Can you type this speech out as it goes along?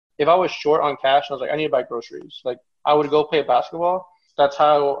if I was short on cash, I was like, I need to buy groceries. Like I would go play basketball. That's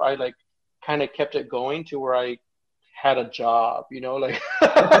how I like kind of kept it going to where I had a job, like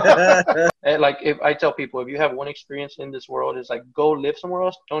and like if I tell people if you have one experience in this world is like go live somewhere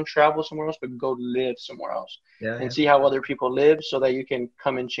else, don't travel somewhere else, but go live somewhere else and see how other people live so that you can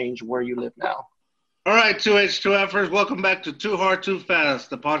come and change where you live now. All right, 2H2Fers, welcome back to Too Hard, Too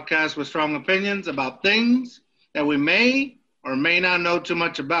Fast, the podcast with strong opinions about things that we may or may not know too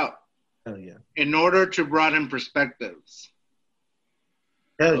much about. Hell yeah. In order to broaden perspectives.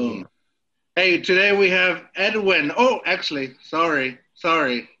 Hell yeah. Hey, today we have Edwin. Oh, actually, sorry,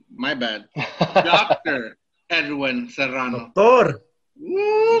 my bad. Dr. Edwin Serrano. Doctor.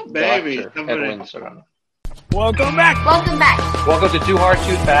 Woo, baby. Dr. Edwin Serrano. Welcome back. Welcome to Too Hard,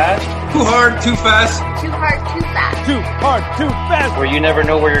 Too Fast. Too hard, too fast. Too hard, too fast. Too hard, too fast. Where you never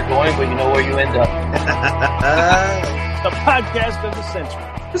know where you're going, but you know where you end up. The podcast of the century.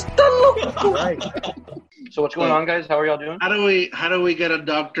 Right. So what's going on, guys? How are y'all doing? How do we get a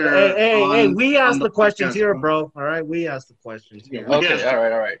doctor? Hey, we ask the questions podcast? here, bro. All right, we ask the questions here. Yeah. Okay,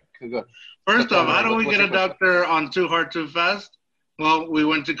 all right. Good. First off, how do we What's get a your question? doctor on Too Hard, Too Fast? Well, we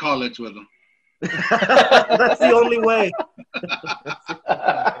went to college with him. That's the only way.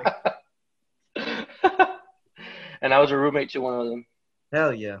 And I was a roommate to one of them.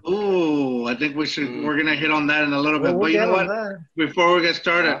 Hell yeah. Ooh, I think we're going to hit on that in a little bit. Well, But you know get what? on that. Before we get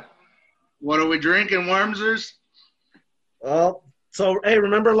started, what are we drinking, Wormsers? Well, so, hey,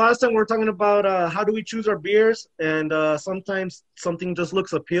 remember last time we were talking about how do we choose our beers? And sometimes something just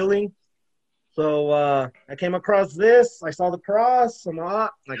looks appealing. So I came across this. I saw the cross. I'm I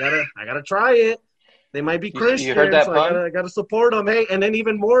gotta try it. They might be Christian, you heard that so pun? I gotta support them. Hey, and then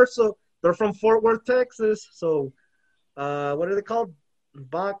even more so, they're from Fort Worth, Texas. So what are they called?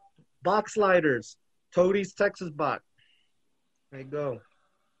 Box sliders. Toadie's Texas Box. There you go.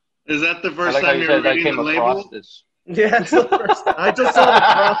 Is that the I first like how time you you're said I reading came the across label? this. Yeah, it's the first. I just saw the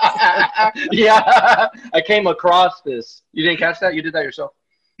cross. Yeah, I came across this. You didn't catch that? You did that yourself.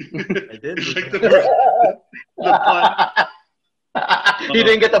 I did. It's like the first. The pun. You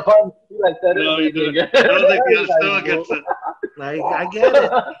didn't get the pun. You like said it. No, you didn't. get I it. don't think he still gets it. I get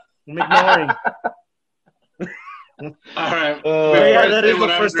it. I'm ignoring. All right. Yeah, that is the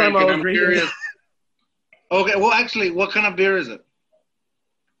What I'm first time I drinking, was I'm reading curious. Okay, well, actually, what kind of beer is it?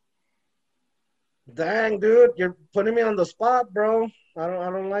 Dang, dude, you're putting me on the spot, bro. I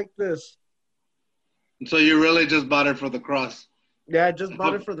don't like this. So you really just bought it for the cross. Yeah, I just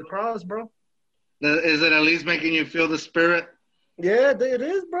bought it for the cross, bro. Is it at least making you feel the spirit? Yeah, it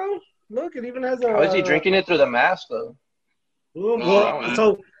is, bro. Look, it even has a. How is he drinking it through the mask, though? Ooh, Oh, well,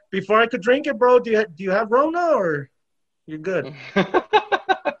 so before I could drink it, bro, do you have Rona or you're good?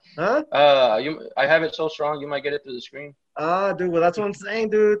 Huh? I have it so strong, you might get it through the screen. Dude, well, that's what I'm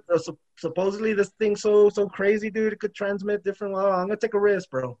saying, dude. Supposedly this thing's so crazy, dude. It could transmit different. Well, I'm gonna take a risk,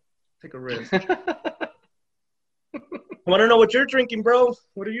 bro. Take a risk. I want to know what you're drinking, bro.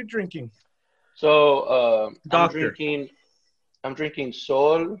 What are you drinking? So, Doctor. I'm drinking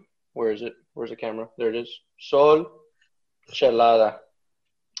Sol. Where is it? Where's the camera? There it is. Sol Chelada.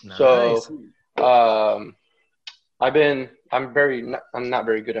 Nice. So, I'm not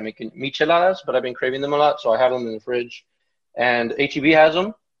very good at making micheladas, but I've been craving them a lot, so I have them in the fridge. And HEB has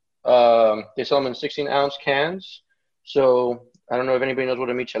them. They sell them in 16-ounce cans. So I don't know if anybody knows what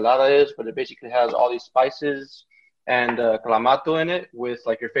a michelada is, but it basically has all these spices and clamato in it with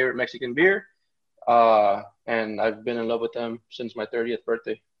like your favorite Mexican beer. And I've been in love with them since my 30th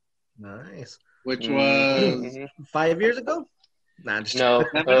birthday. Nice. Which Mhm. was 5 years ago? Nah, just No,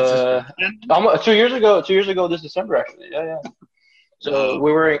 almost 2 years ago. 2 years ago this December, actually. Yeah. So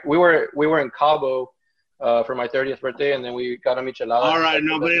we were in Cabo for my 30th birthday, and then we got a michelada. all right.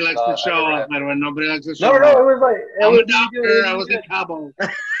 Nobody likes to show off, but when nobody likes to show No, off. it was like I'm a doctor. I was in Cabo.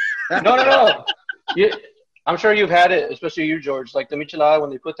 No. I'm sure you've had it, especially you, George. Like the michelada when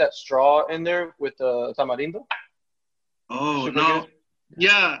they put that straw in there with the tamarindo. Oh, Super no. good.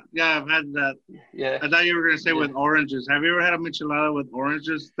 Yeah, I've had that. Yeah. I thought you were going to say with oranges. Have you ever had a michelada with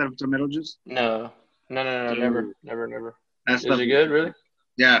oranges instead of tomato juice? No, never. That's Is it good, really?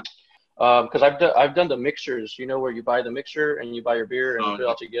 Yeah. Because I've done the mixtures, where you buy the mixture and you buy your beer and you put it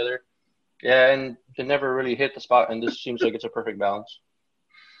all together. Yeah, and it never really hit the spot, and this seems like it's a perfect balance.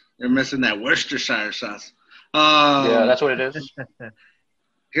 You're missing that Worcestershire sauce. Yeah, that's what it is.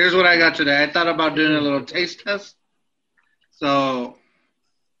 Here's what I got today. I thought about doing a little taste test. So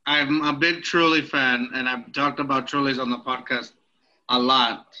I'm a big Truly fan, and I've talked about Truly's on the podcast a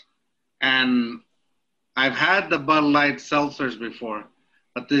lot. And I've had the Bud Light seltzers before,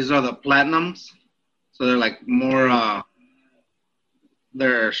 but these are the platinums. So they're like more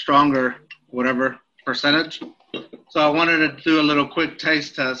they're stronger, whatever percentage. So I wanted to do a little quick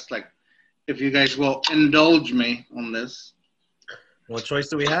taste test, like if you guys will indulge me on this. What choice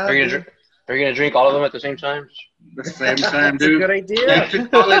do we have? Are you gonna drink all of them at the same time? At the same time, That's a dude. good idea. Back to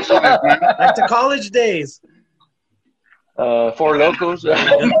college life, man. Back to college days. Four Locos.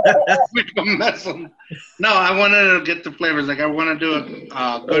 We can mess them. No, I wanted to get the flavors. Like I want to do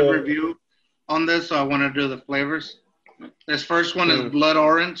a good review on this, so I want to do the flavors. This first one is Blood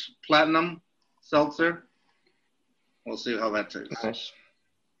Orange Platinum Seltzer. We'll see how that tastes. Nice.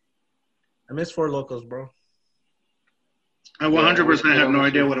 I miss Four Locos, bro. I 100% have no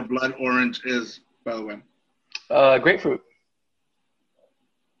idea what a Blood Orange is, by the way. Grapefruit.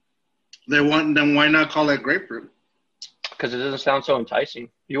 Then why not call it grapefruit? Because it doesn't sound so enticing.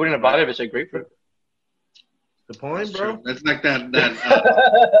 You wouldn't have bought it if it said grapefruit. Good point, bro. That's like that.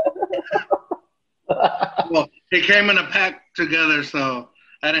 Well, it came in a pack together, so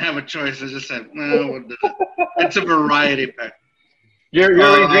I didn't have a choice. I just said, no, we'll do it. It's a variety pack. You're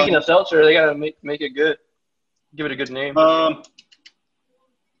already drinking a seltzer. They gotta make it good. Give it a good name.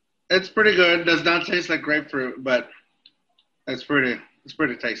 It's pretty good. Does not taste like grapefruit, but it's pretty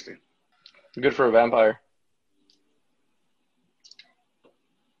tasty. Good for a vampire.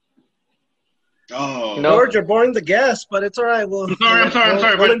 Oh, No. George, you're boring the guest, but it's all right. I'm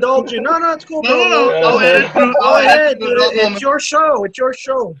sorry. We'll indulge you. No, it's cool, bro. No. Go ahead, dude. It's your show. It's your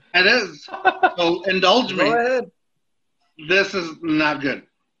show. It is. So indulge me. Go ahead. This is not good.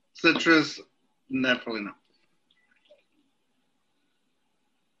 Citrus, definitely not.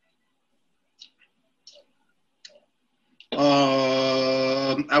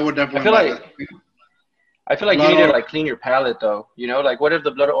 I would definitely. I feel like you need to like clean your palate though. You know, like what if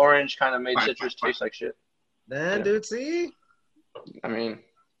the Blood Orange kind of made citrus taste like shit? Then, dude, see? I mean,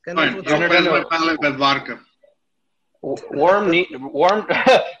 Fine. I'll cleanse my palate with vodka. Worm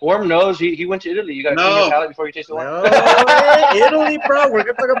knows he went to Italy. You gotta clean your palate before you taste the wine. No, Italy, bro. We're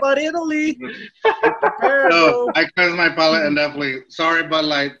gonna talk about Italy. Prepared, No, I cleanse my palate and definitely. Sorry, Bud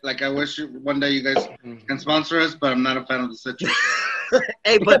Light. Like I wish one day you guys can sponsor us, but I'm not a fan of the citrus.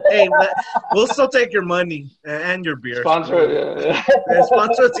 hey, we'll still take your money and your beer. Sponsor, yeah,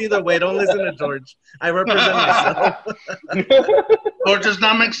 sponsor us either way. Don't listen to George. I represent myself. Or just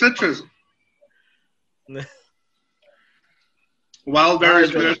not make citrus. Wild berry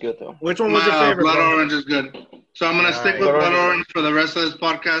is good. Though. Which one was your favorite? Blood Orange is good. So I'm gonna stick with Blood Orange for the rest of this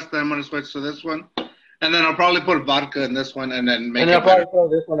podcast. Then I'm gonna switch to this one, and then I'll probably put vodka in this one, and then make. And I'll probably throw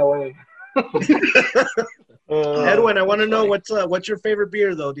this one away. Edwin, I want to know what's your favorite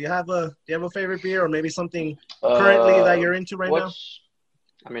beer though? Do you have a favorite beer or maybe something currently that you're into right now?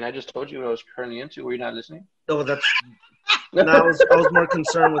 I mean, I just told you what I was currently into. Were you not listening? No, that's. No, I was more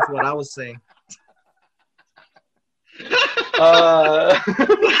concerned with what I was saying.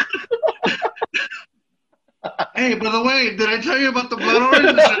 Hey, by the way, did I tell you about the Blood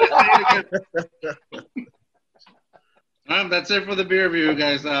Orange? That's it for the beer review,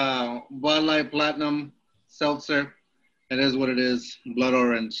 guys. Bud Light Platinum Seltzer. It is what it is. Blood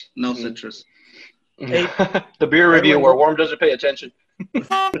Orange, no citrus. Hey, the beer review where Worm doesn't pay attention.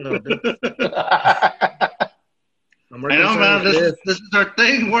 I know, man. This is our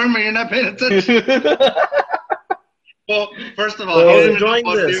thing, Worm, and you're not paying attention. Well, first of all, he's enjoying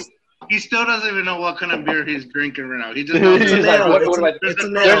this. He still doesn't even know what kind of beer he's drinking right now. He just knows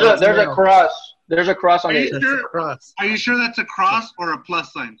there's a cross. There's a cross on it. Are you sure that's a cross or a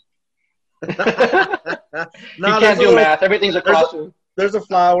plus sign? You can't do math. Everything's a cross. There's a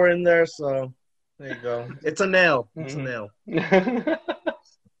flower in there, so there you go. It's a nail. It's a nail.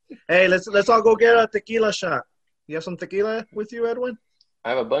 Hey, let's all go get a tequila shot. You have some tequila with you, Edwin? I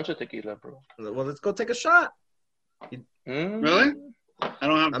have a bunch of tequila, bro. Well, let's go take a shot. Really? I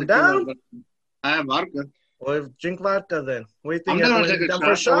don't have. I'm tequila, down. I have vodka. Well, drink vodka then. What do you think? I'm down to take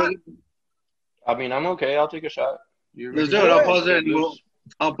a shot. I mean, I'm okay. I'll take a shot. Let's do it. I'll pause it.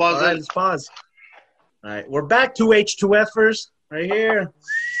 I'll pause it. All right, let's pause. All right, we're back to H2Fers right here.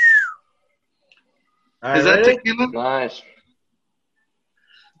 All right, is that ready? Tequila? Nice.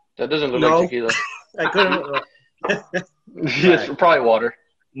 That doesn't look like tequila. I couldn't. It's probably water.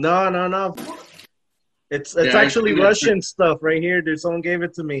 No. It's actually Russian stuff right here, dude. Someone gave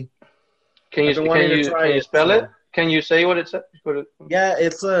it to me. Can you spell it? Can you say what it says? Yeah,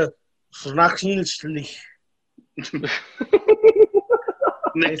 it's a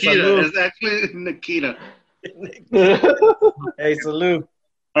Nikita. It's actually Nikita. Hey, salute.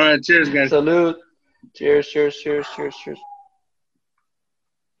 All right, cheers, guys. Salute. Cheers.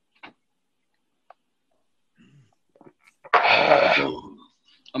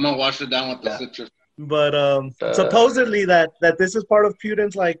 I'm gonna wash it down with the citrus. But supposedly that this is part of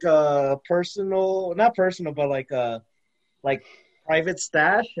Putin's like personal, not personal, but like private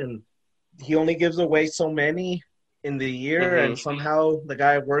stash, and he only gives away so many in the year, and somehow the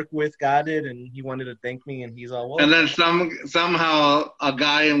guy I worked with got it, and he wanted to thank me, and he's all, well. And then somehow a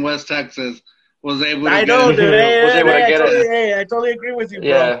guy in West Texas was able to I get know, it. dude. I totally agree with you, bro.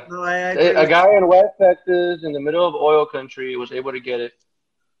 Yeah. No, I agree A guy in West Texas in the middle of oil country was able to get it.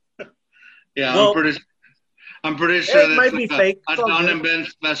 Yeah, Well, I'm pretty sure it that's might be fake. a It's all Don good. and Ben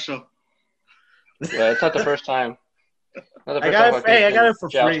special. Yeah, it's not the first time. Not the I first got time it. Hey, I got been it for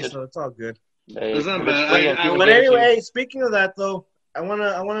free, jousted. so it's all good. Hey, It's not if it's bad. free and I people But give it to you- anyway, speaking of that, though, I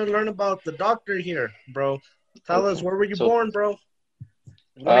wanna learn about the doctor here, bro. Tell us, where were you born, bro?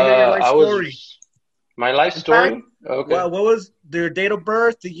 I wanna hear your life story. My life In story? fact, Okay. what was your date of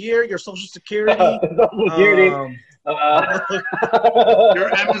birth, the year, your social security?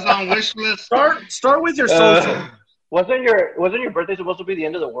 Your Amazon wish list. Start with your social. Wasn't your birthday supposed to be the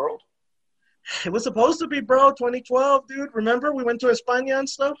end of the world? It was supposed to be, bro. 2012, dude. Remember we went to España and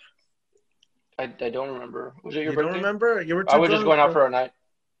stuff? I don't remember. Was it your You birthday? don't remember? You were too I was drunk, just going out bro. for a night.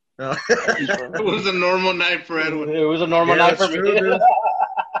 No. It was a normal night for Edwin. It was a normal Yeah, night for that's me. true, dude.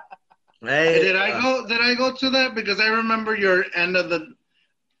 Hey, Did I go to that? Because I remember your end of the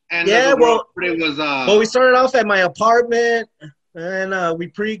Yeah, world party was well, we started off at my apartment, and we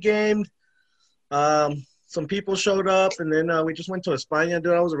pre-gamed. Some people showed up, and then we just went to España.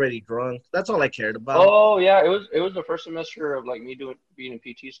 Dude, I was already drunk. That's all I cared about. Oh yeah, it was the first semester of like me being in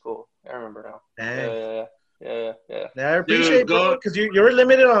PT school. I remember now. Dang. Yeah. Yeah, I appreciate it, bro, because you're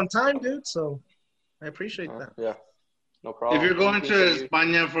limited on time, dude. So I appreciate that. Yeah, no problem. If you're going to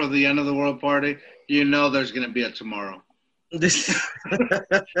España for the end of the world party, you know there's gonna be a tomorrow. I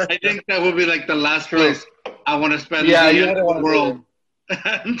think that would be like the last place I want to spend the end of the world.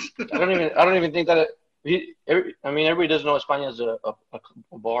 I don't even think that everybody doesn't know España is a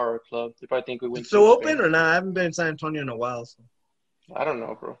bar or a club. They probably think we went. It's still open or not? I haven't been in San Antonio in a while. So. I don't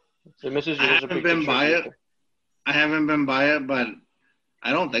know, bro. I haven't been by it, but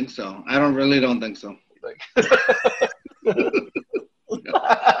I don't think so. I really don't think so.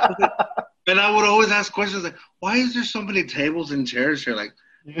 And I would always ask questions like, "Why is there so many tables and chairs here? Like,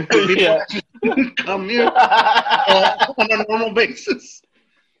 people come here on a normal basis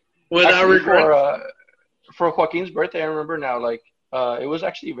without regret." For Joaquin's birthday, I remember now, like, it was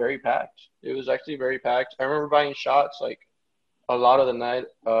actually very packed. I remember buying shots, like, a lot of the night.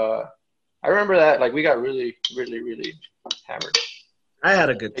 I remember that, like, we got really, really, really hammered. I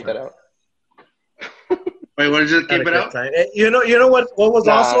had a good time. Take that out. Wait, what did you keep it out? Time. You know what was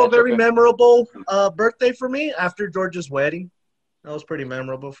also a very memorable birthday for me? After George's wedding. That was pretty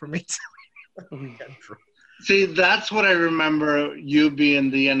memorable for me, too. See, that's what I remember you being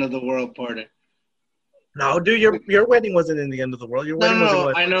the end of the world party. No, dude, your wedding wasn't in the end of the world. Your wedding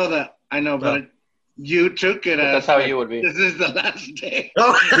wasn't. I know that. I know, but you took it as that's how you would be. This is the last day.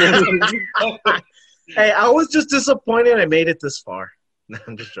 Hey, I was just disappointed I made it this far. No,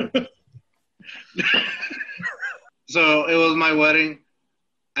 I'm just joking. So it was my wedding,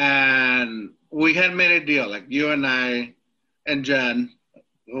 and we had made a deal. Like you and I and Jen,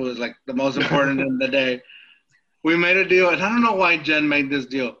 who was like the most important in the day. We made a deal, and I don't know why Jen made this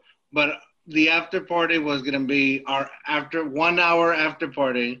deal, but the after party was going to be our 1 hour after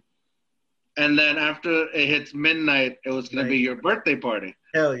party. And then after it hits midnight, it was going to be your birthday party.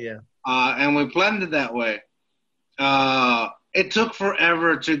 Hell yeah. And we planned it that way. It took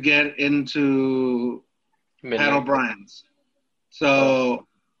forever to get into Pat O'Brien's. So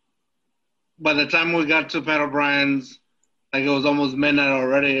by the time we got to Pat O'Brien's, like it was almost midnight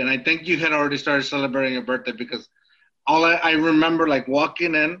already. And I think you had already started celebrating your birthday because I remember like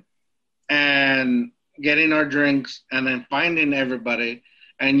walking in and getting our drinks and then finding everybody.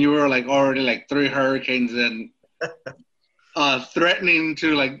 And you were like already like 3 hurricanes and threatening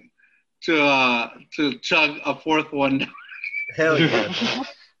to chug a 4th one. Hell yeah.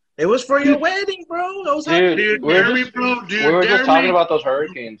 It was for your wedding, bro. I was Dude, we were just talking about those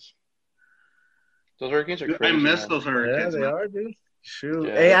hurricanes. Those hurricanes are crazy. I miss those hurricanes. Yeah, they are, dude. Shoot.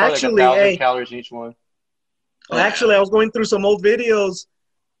 Yeah, hey, actually, like 1,000 calories in each one. Actually, I was going through some old videos.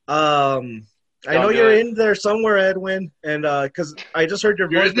 I know you're in there somewhere, Edwin, and because I just heard your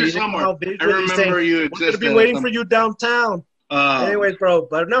voice. There somewhere. I remember you existed. We're gonna be waiting for you downtown. Anyways, bro,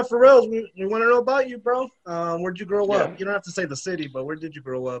 but no, for real, we want to know about you, bro. Where'd you grow up? You don't have to say the city, but where did you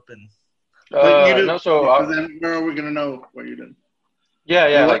grow up? And then where are we gonna know what you did?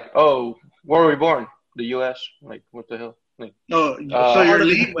 Yeah, like where were we born? The U.S. Like what the hell? Like, so you're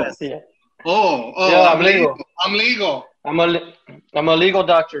legal. Yeah. Oh, yeah, I'm legal. I'm legal. I'm a legal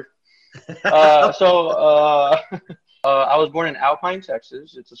doctor. I was born in Alpine,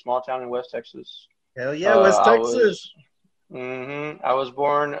 Texas. It's a small town in West Texas. Hell yeah, West Texas. I was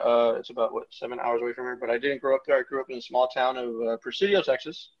born. It's about 7 hours away from here, but I didn't grow up there. I grew up in a small town of Presidio,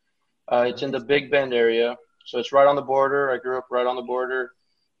 Texas. It's in the Big Bend area, so it's right on the border. I grew up right on the border.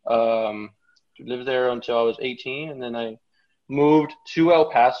 Lived there until I was 18, and then I moved to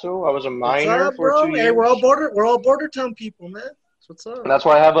El Paso. I was a minor for 2 years. Hey, we're all border town people, man. That's what's up. And that's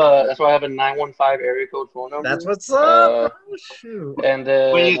why I have a 915 area code phone number. That's what's up. Shoot. And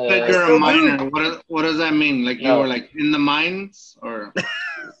then when you said you're a minor, what does that mean? Like you were like in the mines or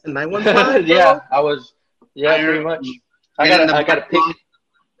 915? Yeah, I was. Yeah, pretty much. I got to pick.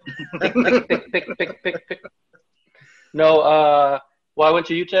 No, well, I went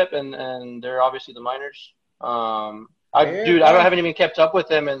to UTEP, and they're obviously the minors. I haven't even kept up with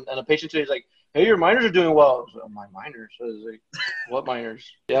them, and a patient today is like, "Hey, your minors are doing well." I was like, "Oh, my minors?" So I was like, "What minors?"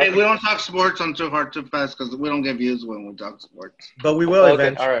 Yeah. Hey, we don't talk sports on Too Hard Too Fast because we don't get views when we talk sports. But we will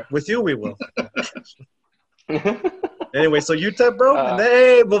eventually. All right. With you, we will. Anyway, so UTEP, bro.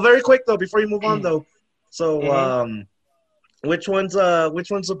 Well, very quick though, before you move on though. So, which one's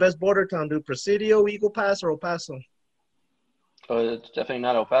the best border town, dude? Presidio, Eagle Pass, or El Paso? Oh, it's definitely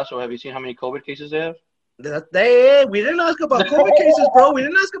not El Paso. Have you seen how many COVID cases they have? We didn't ask about COVID cases, bro. We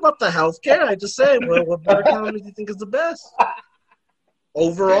didn't ask about the healthcare. I just said, well, what border town do you think is the best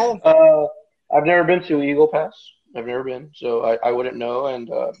overall? I've never been to Eagle Pass. I've never been, so I wouldn't know. And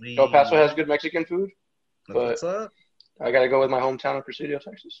El Paso has good Mexican food, but what's up? I gotta go with my hometown of Presidio,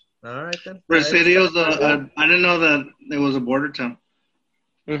 Texas. All right then. Presidio's I didn't know that it was a border town.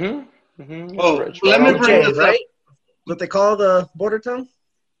 Oh, let me bring this up. What they call the border town?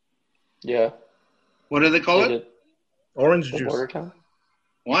 Yeah. What do they call it? Orange juice. Border town.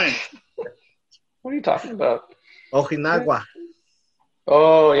 Why? What are you talking about? Ojinagua.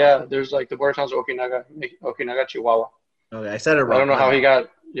 Oh yeah, there's like the border towns of Ojinaga, Chihuahua. Okay, I said it wrong. I don't know how he got.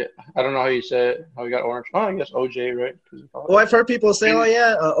 Yeah, I don't know how you said it, how he got orange. Oh, I guess OJ, right? Oh, I've heard people say, "Oh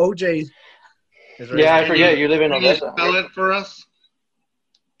yeah, OJ." Yeah, I forget. You live in Odessa. Can you spell it for us?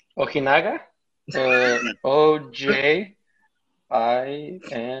 Ojinaga. OJINAGA.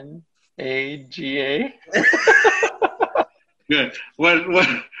 Good. What?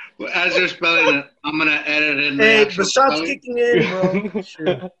 As you're spelling it, I'm gonna edit it in. Hey, the shot's kicking in, bro.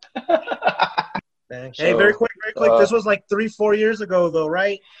 Sure. Hey, very quick. This was like 3-4 years ago, though,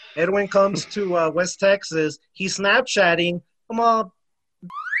 right? Edwin comes to West Texas. He's Snapchatting. Come on,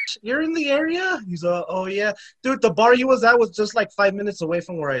 you're in the area? He's oh yeah, dude. The bar he was at was just like 5 minutes away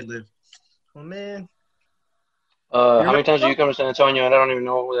from where I live. Oh man. How many times do you come to San Antonio and I don't even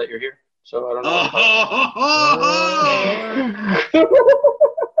know that you're here? So I don't know.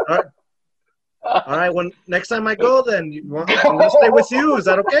 All right. When next time I go, then I'm gonna stay with you. Is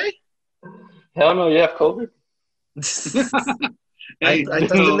that okay? Hell no, you have COVID. I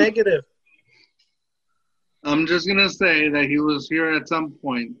tested negative. I'm just gonna say that he was here at some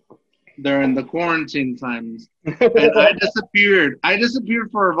point during the quarantine times, and I disappeared. I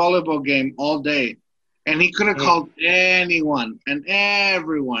disappeared for a volleyball game all day, and he could have called anyone and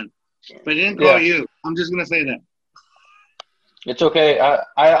everyone, but he didn't call you. I'm just gonna say that. It's okay.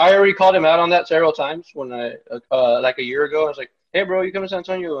 I already called him out on that several times when I like a year ago. I was like, "Hey, bro, you come to San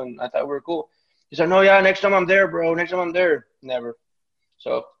Antonio?" And I thought we were cool. He's like, "No, yeah, next time I'm there, bro. Next time I'm there." Never.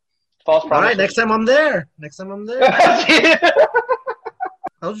 So, false promise. All right, next time I'm there.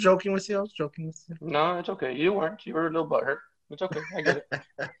 I was joking with you. No, it's okay. You weren't. You were a little butthurt. It's okay. I get it.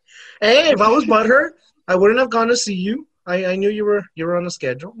 Hey, if I was butthurt, I wouldn't have gone to see you. I knew you were on a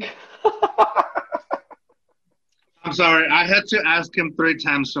schedule. I'm sorry. I had to ask him 3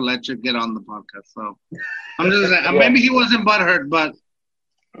 times to let you get on the podcast. So I'm just saying, maybe he wasn't butthurt, but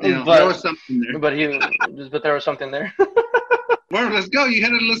there was something there. But there was something there. Well, let's go. You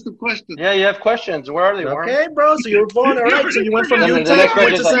had a list of questions. Yeah, you have questions. Where are they? Okay, bro. So you were born. All right. So you went from UTEP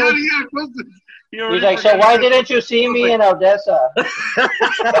to San Antonio. He's like, so why didn't you see me in Odessa?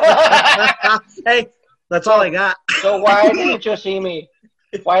 Hey, that's all I got. So why didn't you see me?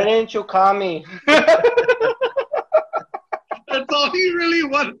 Why didn't you call me? That's all he really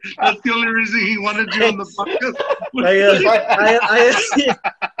wanted. That's the only reason he wanted you on the podcast.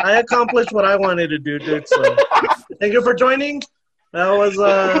 I accomplished what I wanted to do, dude. So thank you for joining. That was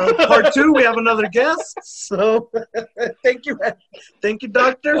part 2. We have another guest. So thank you,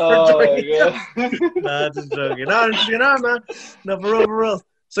 doctor, for joining us. Nah, just joking. No, man. No, for real.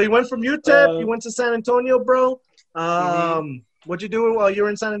 So you went from UTEP, you went to San Antonio, bro. What'd you do while you were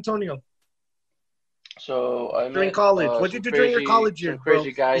in San Antonio? So during college, what did you do during your college year,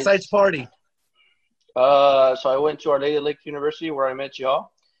 crazy guys besides party? So I went to Our Lady of Lake University where I met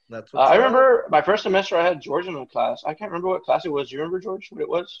y'all. That's I what's up. remember my first semester I had Georgian in class. I can't remember what class it was. Do you remember, George, what it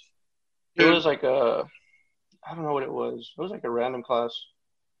was? It was like I don't know what it was. It was like a random class.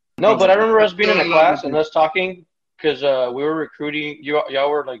 No, but I remember us being in a class and us talking because we were recruiting. Y'all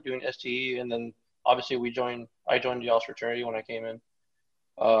were like doing STE, and then obviously I joined y'all's fraternity when I came in.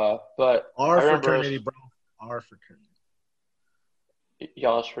 But Our I remember fraternity, bro. Our fraternity.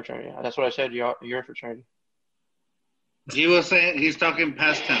 y'all's fraternity. That's what I said. Your fraternity. He was saying he's talking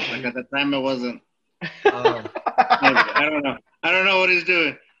past tense. Like at the time, it wasn't. Oh. I don't know. I don't know what he's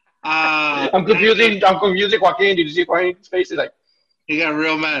doing. I'm confusing Joaquin. Did you see Joaquin's face? He's like, he got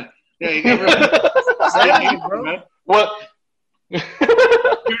real mad. Yeah, he got real mad. Say it, bro. what? You're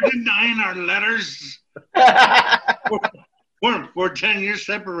denying our letters. We're 10 years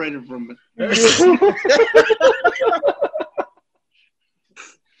separated from it.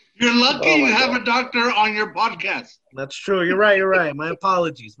 You're lucky you have a doctor on your podcast. That's true. You're right. My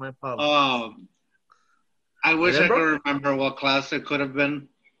apologies. I wish I could remember what class it could have been.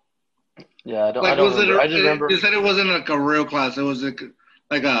 Yeah, I don't remember. I just remember. You said it wasn't like a real class. It was like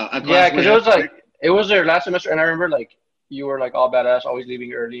a class. Yeah, because it was their last semester, and I remember like you were like all badass, always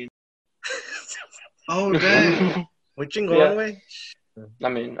leaving early. Oh, dang. Which go away? I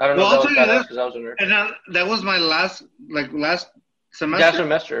mean, I don't know if that was badass because I was a nerd. And that was my last semester? Last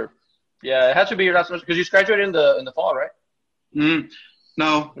semester. Yeah, it had to be your last semester because you graduated in the fall, right?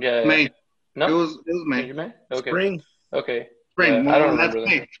 No. Yeah. May. No. It was May. May? Okay. Spring. Okay. Spring. Yeah, I don't remember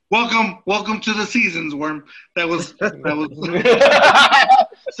that. Welcome to the seasons, Worm. That was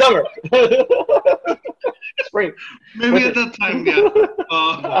summer. Spring. Maybe at that time, yeah.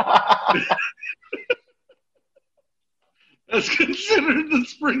 That's considered the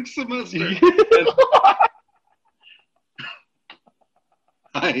spring semester.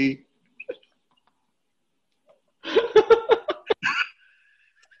 Hi.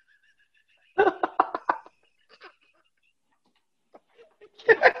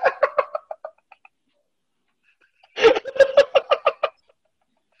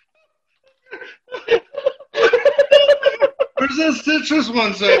 Where's that citrus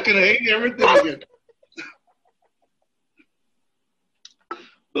one so I can hate everything again?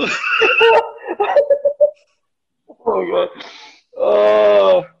 Oh my god.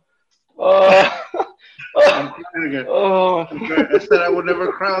 I'm crying again. I said I would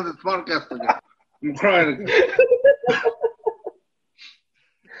never cry on this podcast again. I'm crying again.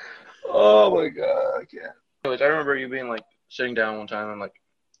 Oh my god, I can't. Anyways, I remember you being like sitting down one time and like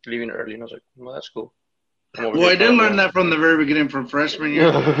leaving early, and I was like, well, that's cool. Well, I did learn that from the very beginning, from freshman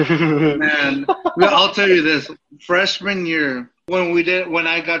year. Man, I'll tell you this: freshman year, when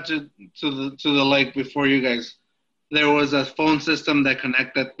I got to the lake before you guys, there was a phone system that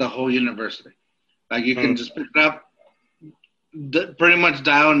connected the whole university. Like you can just pick it up, pretty much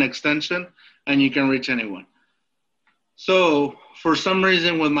dial an extension, and you can reach anyone. So for some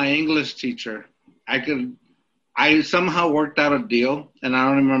reason, with my English teacher, I somehow worked out a deal, and I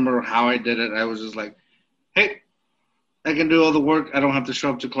don't remember how I did it. I was just like, hey, I can do all the work. I don't have to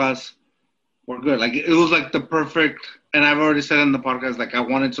show up to class. We're good. Like it was like the perfect, and I've already said in the podcast, like I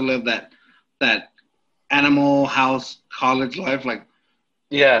wanted to live that Animal House college life, like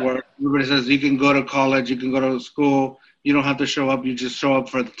where everybody says you can go to college, you can go to school, you don't have to show up, you just show up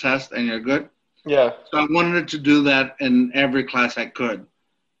for the test and you're good. Yeah. So I wanted to do that in every class I could.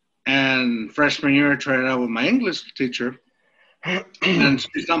 And freshman year, I tried it out with my English teacher, and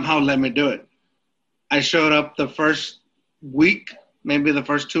she somehow let me do it. I showed up the first week, maybe the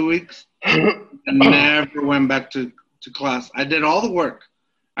first 2 weeks, and never went back to class. I did all the work.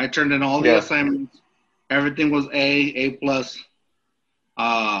 I turned in all the assignments. Everything was A+.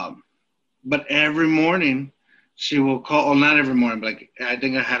 But every morning, she will call, well, not every morning, but like, I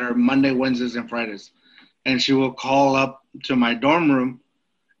think I had her Monday, Wednesdays, and Fridays. And she will call up to my dorm room,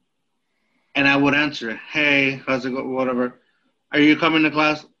 and I would answer, hey, how's it going, whatever. Are you coming to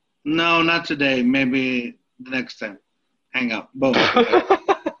class? No, not today. Maybe the next time. Hang up. Boom.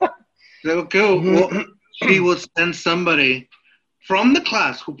 So cool. Well, she would send somebody from the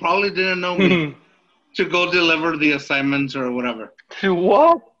class who probably didn't know me to go deliver the assignments or whatever.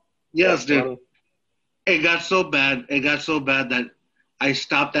 What? Yes, dude. It got so bad. That I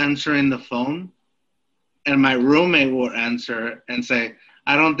stopped answering the phone, and my roommate would answer and say,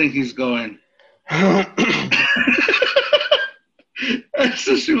 I don't think he's going. And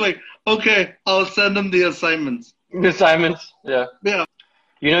so she was like, okay, I'll send him the assignments. The assignments? Yeah. Yeah.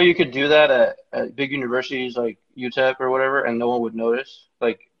 You know, you could do that at big universities like UTEP or whatever, and no one would notice.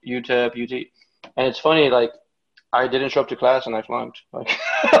 Like UTEP, UT. And it's funny, like, I didn't show up to class and I flunked. Like,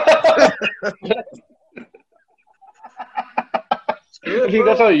 I think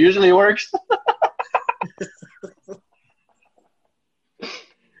that's how it usually works.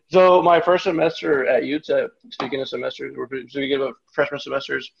 So my first semester at UTEP, speaking of semesters, speaking of freshman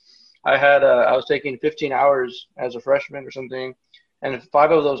semesters, I was taking 15 hours as a freshman or something, and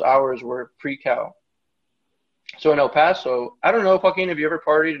 5 of those hours were pre-cal. So in El Paso, I don't know, fucking, have you ever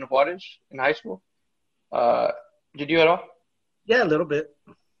partied in Juarez in high school? Did you at all? Yeah, a little bit.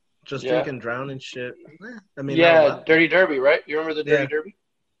 Just Yeah. drink and drown and shit. I mean, not a Yeah, lot. Dirty Derby, right? You remember the Dirty Yeah. Derby?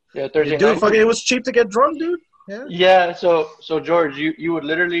 Yeah, Thursday Dude, night. fucking, it was cheap to get drunk, dude. Yeah. Yeah, so George, you would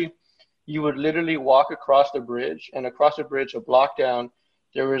literally walk across the bridge, and across the bridge, a block down,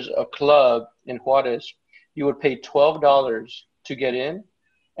 there was a club in Juarez. You would pay $12 to get in,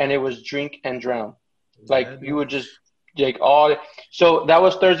 and it was drink and drown. Like you would just take all. So that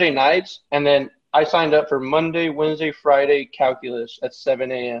was Thursday nights, and then I signed up for Monday, Wednesday, Friday calculus at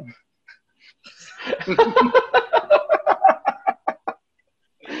 7 a.m.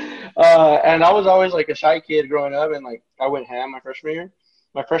 And I was always like a shy kid growing up, and like I went ham my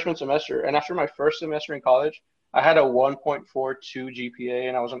freshman semester, and after my first semester in college, I had a 1.42 GPA,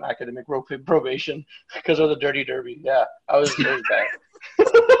 and I was on academic probation because of the Dirty Derby. Yeah, it was bad.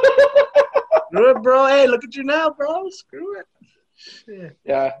 Screw it, bro. Hey, look at you now, bro. Screw it. Shit.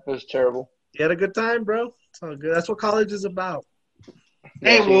 Yeah, it was terrible. You had a good time, bro. It's all good. That's what college is about.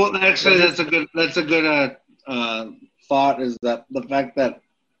 Hey, well, actually, that's a good thought. Is that the fact that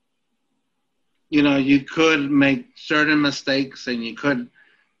you could make certain mistakes and you could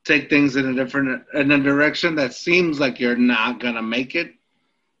take things in a direction that seems like you're not gonna make it.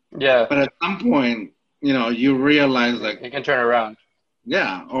 Yeah. But at some point, you realize like it can turn around.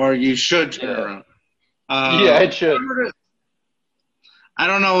 Yeah, or you should turn around. Yeah, it should. I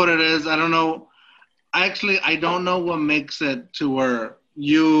don't know what it is. I don't know. I don't know what makes it to where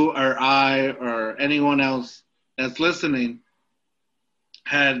you or I or anyone else that's listening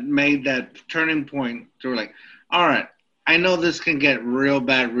had made that turning point to like, all right, I know this can get real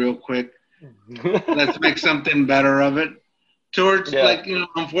bad real quick. Let's make something better of it. Towards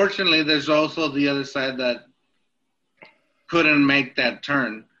unfortunately, there's also the other side that couldn't make that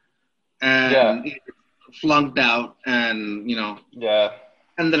turn and flunked out and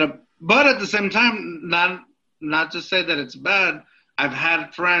ended up. But at the same time, not to say that it's bad. I've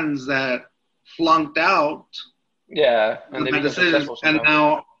had friends that flunked out. Yeah, and they become successful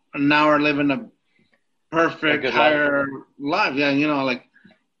somehow. and now are living a perfect higher life. Yeah, like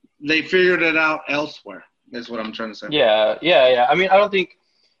they figured it out elsewhere. Is what I'm trying to say. Yeah. I mean, I think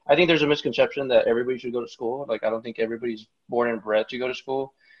there's a misconception that everybody should go to school. Like, I don't think everybody's born and bred to go to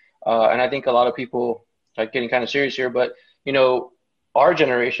school. And I think a lot of people, like, getting kind of serious here, but, our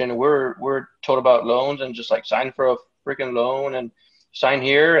generation, we're told about loans and just, like, sign for a freaking loan and sign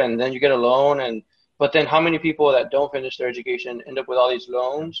here and then you get a loan. But then how many people that don't finish their education end up with all these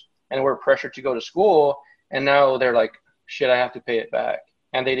loans and we're pressured to go to school and now they're like, shit, I have to pay it back.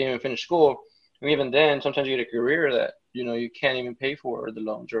 And they didn't even finish school. And even then, sometimes you get a career that, you can't even pay for the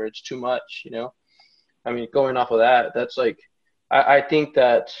loans or it's too much, I mean, going off of that, that's like, I think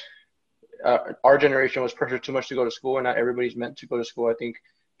that our generation was pressured too much to go to school and not everybody's meant to go to school. I think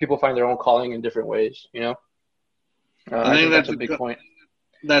people find their own calling in different ways, I think that's a big point.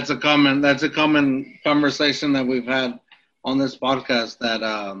 That's a common conversation that we've had on this podcast that,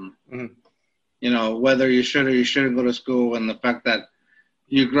 whether you should or you shouldn't go to school and the fact that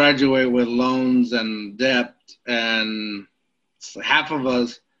you graduate with loans and debt, and half of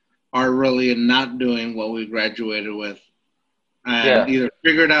us are really not doing what we graduated with, and either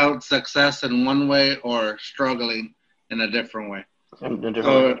figured out success in one way or struggling in a different way.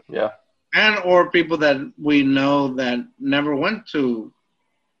 And or people that we know that never went to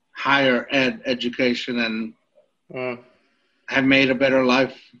higher ed education and have made a better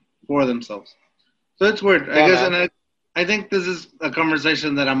life for themselves. So it's weird, I guess, and I think this is a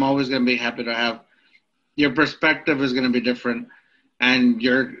conversation that I'm always going to be happy to have. Your perspective is going to be different, and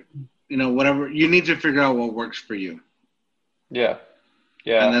whatever, you need to figure out what works for you. Yeah,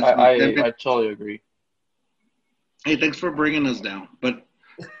 I totally agree. Hey, thanks for bringing us down. But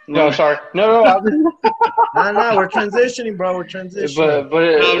no, sorry, no, no, we're transitioning, bro. We're transitioning. But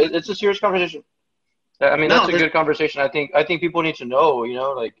it's a serious conversation. I mean, that's a good conversation. I think people need to know,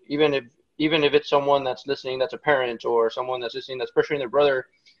 like even if it's someone that's listening, that's a parent, or someone that's listening that's pressuring their brother.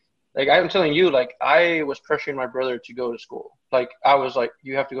 Like, I'm telling you, like, I was pressuring my brother to go to school. Like, I was like,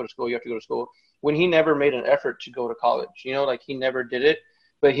 you have to go to school, when he never made an effort to go to college. Like, he never did it.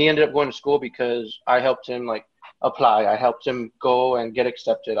 But he ended up going to school because I helped him, like, apply. I helped him go and get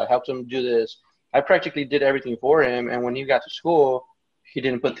accepted. I helped him do this. I practically did everything for him. And when he got to school, he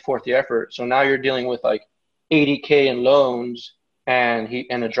didn't put forth the effort. So now you're dealing with, like, $80K in loans and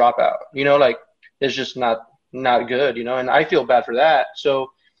a dropout. You know, like it's just not good. You know, and I feel bad for that.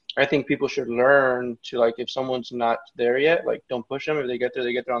 So I think people should learn to, like, if someone's not there yet, like, don't push them. If they get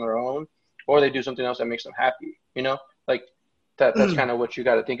there on their own, or they do something else that makes them happy. You know, like that's kind of what you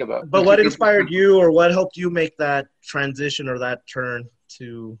got to think about. But what inspired you, or what helped you make that transition or that turn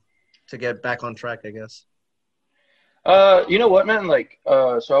to get back on track, I guess? You know what, man? Like,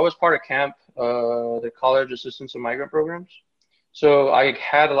 so I was part of CAMP, the College Assistance and Migrant Programs. So I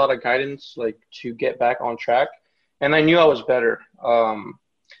had a lot of guidance, like, to get back on track, and I knew I was better.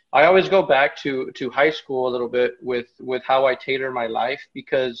 I always go back to high school a little bit with how I tailor my life,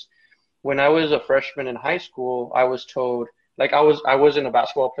 because when I was a freshman in high school, I was told, like, I wasn't a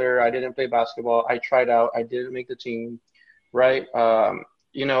basketball player. I didn't play basketball. I tried out. I didn't make the team, right?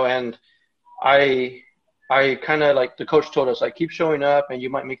 You know, and I kind of, like, the coach told us, like, keep showing up and you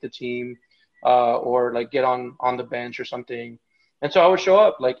might make the team, or like get on the bench or something. And so I would show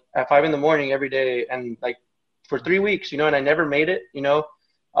up like at 5 a.m. every day, and like for 3 weeks, you know, and I never made it, you know.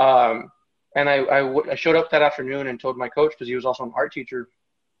 And I showed up that afternoon and told my coach, because he was also an art teacher.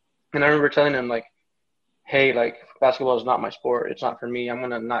 And I remember telling him, like, hey, like, basketball is not my sport. It's not for me. I'm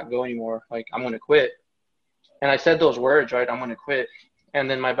going to not go anymore. Like, I'm going to quit. And I said those words, right? I'm going to quit. And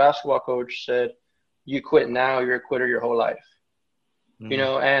then my basketball coach said, you quit now, you're a quitter your whole life. You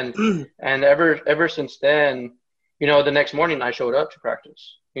know, and ever since then, you know, the next morning I showed up to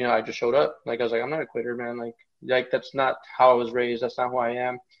practice. You know, I just showed up. Like, I was like, I'm not a quitter, man. Like that's not how I was raised. That's not who I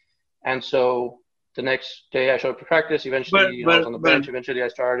am. And so the next day I showed up to practice. Eventually, I was on the bench. Eventually I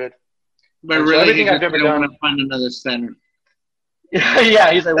started. But and really, so everything I've ever done. Want to find another center.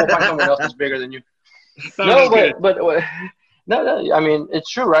 Yeah, he's like, we'll find someone else that's bigger than you. No, I mean, it's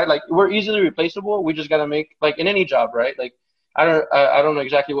true, right? Like, we're easily replaceable. We just got to make, like, in any job, right? Like, I don't know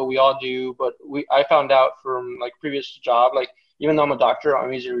exactly what we all do, but I found out from, like, previous job, like, even though I'm a doctor,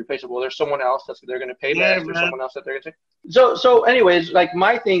 I'm easily replaceable. There's someone else they're going to pay less. There's someone else that they're going to take. So anyways, like,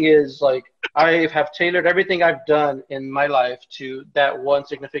 my thing is, like, I have tailored everything I've done in my life to that one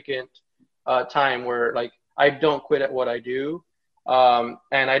significant time where, like, I don't quit at what I do. And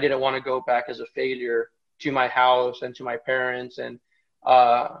I didn't want to go back as a failure to my house and to my parents, and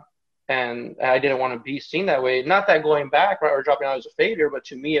I didn't want to be seen that way. Not that going back, right, or dropping out was a failure, but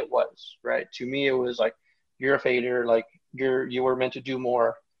to me it was, right? To me it was like, you're a failure, like you were meant to do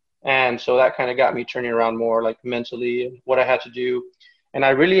more. And so that kind of got me turning around more, like, mentally, and what I had to do. And I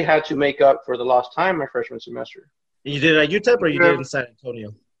really had to make up for the lost time my freshman semester. You did it at UTEP, or you did it in San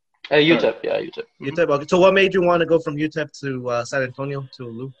Antonio? At UTEP, yeah, UTEP. UTEP. Okay. So what made you want to go from UTEP to San Antonio to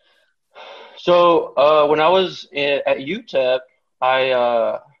Lou? So when I was at UTEP,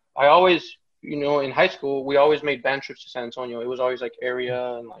 I always, you know, in high school, we always made band trips to San Antonio. It was always like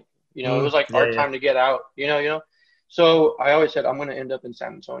area, and, like, you know, it was like our time to get out, you know. So I always said, I'm going to end up in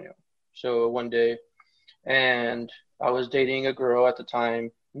San Antonio. So one day, and I was dating a girl at the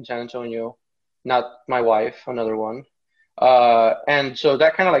time in San Antonio, not my wife, another one. And so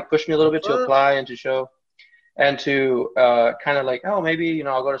that kind of, like, pushed me a little bit to apply and to show, and to kind of like, oh, maybe, you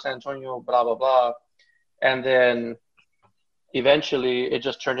know, I'll go to San Antonio, blah, blah, blah. And then eventually it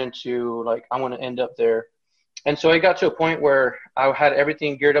just turned into, like, I'm going to end up there. And so it got to a point where I had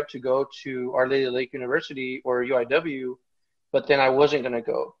everything geared up to go to Our Lady of the Lake University, or UIW, but then I wasn't going to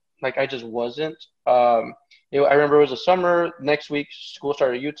go. Like, I just wasn't. I remember it was a summer. Next week, school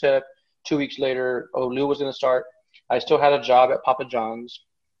started at UTEP. 2 weeks later, Lou was going to start. I still had a job at Papa John's.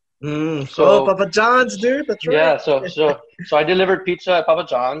 Papa John's, dude. That's right. Yeah, so I delivered pizza at Papa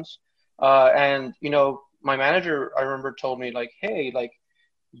John's. And, you know, my manager, I remember, told me, like, hey, like,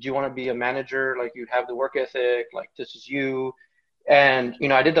 do you want to be a manager? Like, you have the work ethic, like, this is you. And, you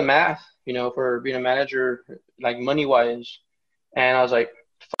know, I did the math, you know, for being a manager, like, money-wise. And I was like,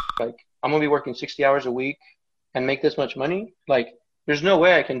 like, I'm going to be working 60 hours a week and make this much money? Like, there's no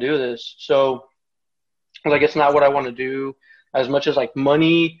way I can do this. So, like, it's not what I want to do. As much as, like,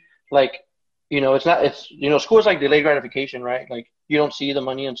 money, like, you know, school is like delayed gratification, right? Like, you don't see the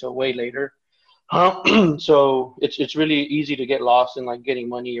money until way later. So it's really easy to get lost in, like, getting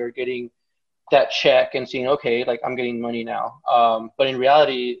money or getting that check and seeing, okay, like, I'm getting money now. But in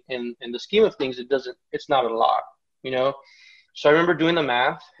reality, in the scheme of things, it's not a lot, you know? So I remember doing the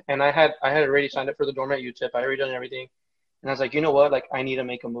math, and I had already signed up for the dorm at UTEP. I had already done everything. And I was like, you know what? Like, I need to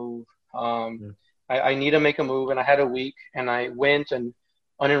make a move. I need to make a move. And I had a week, and I went and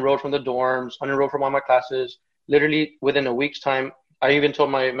unenrolled from the dorms, unenrolled from all my classes. Literally within a week's time, I even told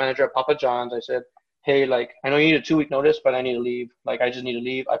my manager at Papa John's, I said, hey, like, I know you need a 2-week notice, but I need to leave. Like, I just need to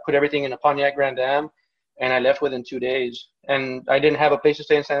leave. I put everything in a Pontiac Grand Am, and I left within 2 days. And I didn't have a place to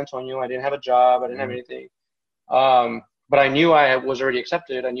stay in San Antonio. I didn't have a job. I didn't have anything. but I knew I was already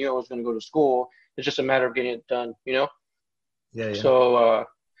accepted. I knew I was going to go to school. It's just a matter of getting it done, you know? Yeah.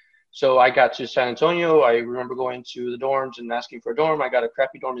 So I got to San Antonio. I remember going to the dorms and asking for a dorm. I got a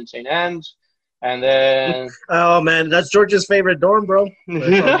crappy dorm in St. Anne's. And then Oh man, that's George's favorite dorm, bro.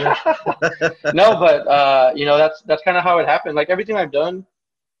 no, but you know, that's kind of how it happened. Like everything I've done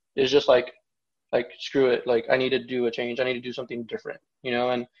is just like screw it. Like I need to do a change. I need to do something different, you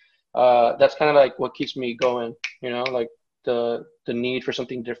know, and that's kind of like what keeps me going, you know, like the need for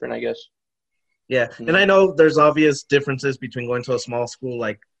something different, I guess. Yeah, and I know there's obvious differences between going to a small school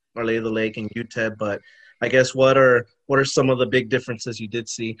like Our Lady of the Lake and UTEP, but I guess what are some of the big differences you did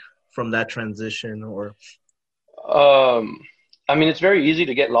see from that transition? Or I mean, it's very easy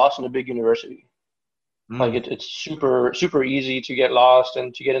to get lost in a big university. Like it's super easy to get lost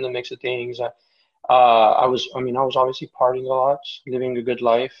and to get in the mix of things. I was obviously partying a lot, living a good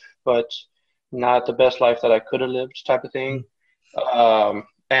life, but not the best life that I could have lived, type of thing.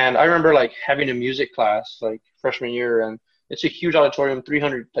 And I remember like having a music class like freshman year, and it's a huge auditorium,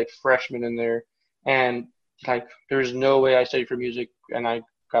 300 like freshmen in there, and like there's no way I studied for music, and I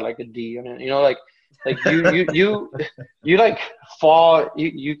got like a D on it. You know, like you like fall,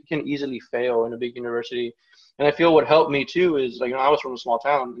 you can easily fail in a big university. And I feel what helped me too is like, you know, I was from a small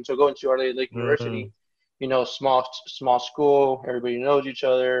town, and so going to Our Lady Lake University, you know, small school, everybody knows each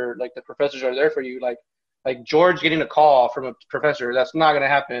other, like the professors are there for you. Like George getting a call from a professor, that's not gonna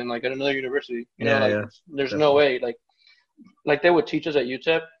happen like at another university. You know, like there's no way. Like they would teach us at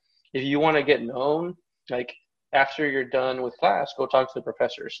UTEP, if you want to get known, like after you're done with class, go talk to the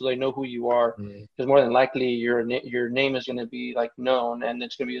professor so they know who you are. Because more than likely your name is going to be like known, and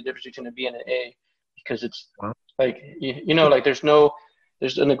it's going to be the difference between a B and an A, because it's like you know, like there's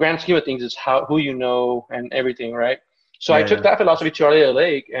in the grand scheme of things, it's who you know and everything, right? So I took that philosophy to Our Lady of the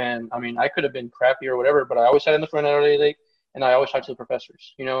Lake, and I mean I could have been crappy or whatever, but I always sat in the front at Our Lady of the Lake, and I always talked to the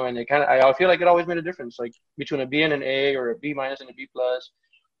professors, you know, and it I feel like it always made a difference, like between a B and an A or a B minus and a B plus,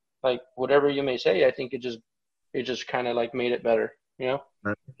 like whatever you may say. I think it just kind of like made it better, you know?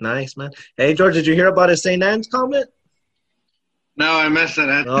 Nice, man. Hey, George, did you hear about his St. Anne's comment? No, I missed it.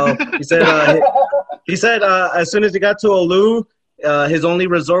 Oh, he said as soon as he got to Olu, his only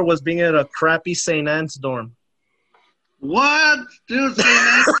resort was being at a crappy St. Anne's dorm. What? Dude, St.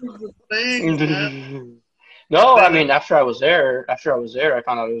 Anne's is the thing, man. No, I mean, after I was there, I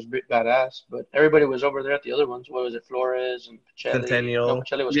found out it was badass. But everybody was over there at the other ones. What was it, Flores and Pacelli? Centennial. No,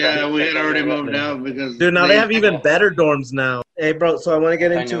 Pacelli was we had already moved out because. Dude, now they have even better dorms now. Hey, bro. So I want to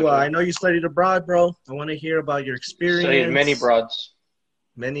get into. I know you studied abroad, bro. I want to hear about your experience. Studied many broads.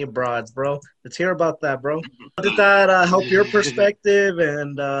 Many abroads, bro. Let's hear about that, bro. How did that help your perspective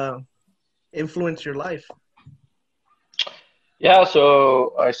and influence your life? Yeah,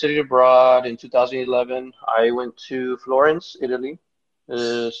 so I studied abroad in 2011. I went to Florence, Italy.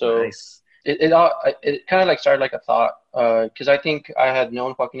 Nice. It kind of like started like a thought, because I think I had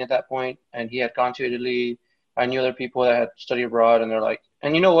known Joaquin at that point, and he had gone to Italy. I knew other people that had studied abroad, and they're like,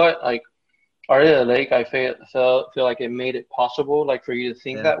 and you know what, like Our Lady of the Lake, I feel like it made it possible, like for you to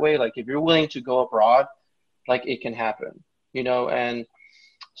think that way. Like if you're willing to go abroad, like it can happen, you know. And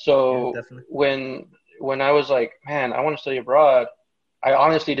so when I was like, man, I want to study abroad, I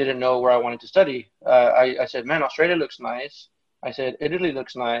honestly didn't know where I wanted to study. I said, man, Australia looks nice. I said, Italy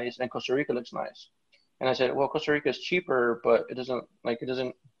looks nice, and Costa Rica looks nice. And I said, well, Costa Rica is cheaper, but it doesn't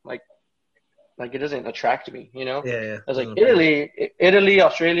attract me, you know? Yeah. I was like, Italy,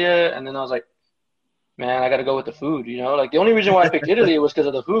 Australia, and then I was like, man, I got to go with the food, you know? Like the only reason why I picked Italy was because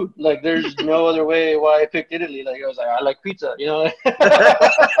of the food. Like there's no other way why I picked Italy. Like I was like, I like pizza, you know?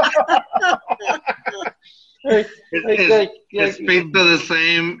 Is pizza the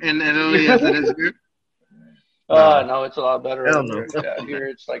same in Italy as it is here? No, it's a lot better. Hell no. Yeah, here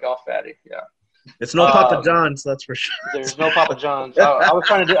it's like all fatty. Yeah. It's no Papa John's, that's for sure. There's no Papa John's. I was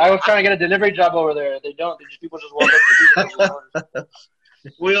trying to get a delivery job over there. They don't. People just walk up to people.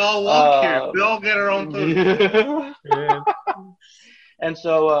 We all walk here. We all get our own food. And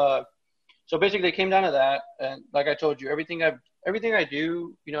so basically it came down to that. And like I told you, everything I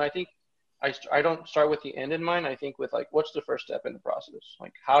do, you know, I think I don't start with the end in mind. I think with like, what's the first step in the process?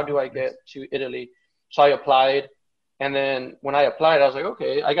 Like, how do I get to Italy? So I applied. And then when I applied, I was like,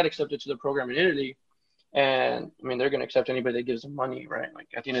 okay, I got accepted to the program in Italy. And I mean, they're going to accept anybody that gives them money, right? Like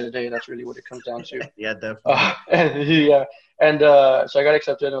at the end of the day, that's really what it comes down to. Yeah, definitely. So I got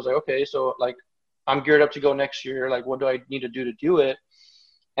accepted, and I was like, okay, so like I'm geared up to go next year. Like, what do I need to do it?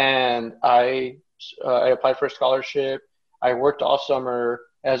 And I applied for a scholarship. I worked all summer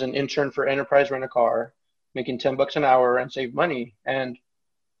as an intern for Enterprise Rent a Car, making $10 an hour and saved money. And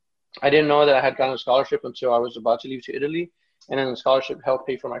I didn't know that I had gotten a scholarship until I was about to leave to Italy, and then the scholarship helped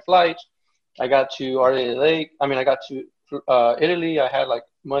pay for my flights. I got to Ardea Lake. I mean, I got to Italy. I had like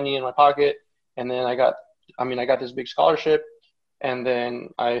money in my pocket, and then I got this big scholarship, and then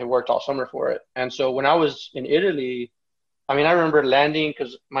I worked all summer for it. And so when I was in Italy, I mean, I remember landing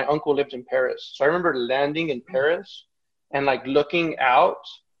because my uncle lived in Paris. So I remember landing in Paris and like looking out,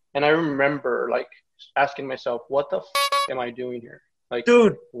 and I remember like asking myself, "What the am I doing here? Like,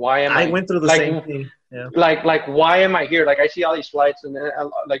 Dude, why am I I went through the like, same thing. Yeah. like why am I here? Like, I see all these flights, and then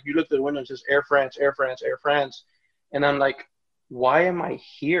like you look through the window, it says Air France, Air France, Air France, and I'm like, why am I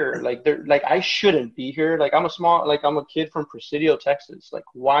here? Like, like I shouldn't be here. Like, I'm a kid from Presidio, Texas. Like,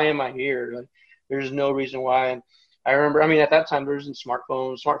 why am I here? Like, there's no reason why. And I remember, I mean, at that time there wasn't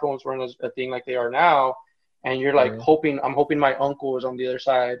smartphones. Smartphones weren't a thing like they are now. And you're like I'm hoping my uncle is on the other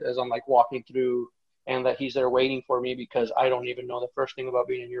side as I'm like walking through, and that he's there waiting for me because I don't even know the first thing about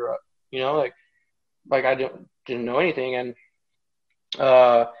being in Europe. You know, like I didn't know anything, and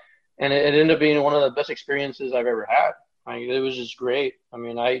it ended up being one of the best experiences I've ever had. Like, it was just great. I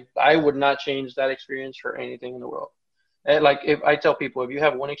mean, I would not change that experience for anything in the world. And like, if I tell people, if you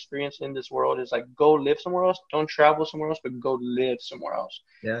have one experience in this world, is like go live somewhere else. Don't travel somewhere else, but go live somewhere else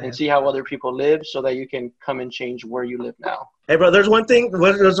and see how other people live, so that you can come and change where you live now. Hey, bro, there's one thing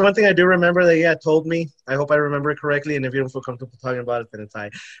I do remember that you had told me. I hope I remember it correctly, and if you don't feel comfortable talking about it, then it's fine.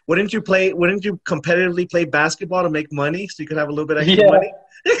 Wouldn't you competitively play basketball to make money so you could have a little bit extra money?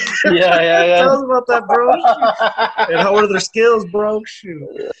 Yeah. Tell us about that, bro. And how are their skills, bro?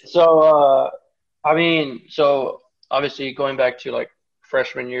 Shoot. So, obviously going back to like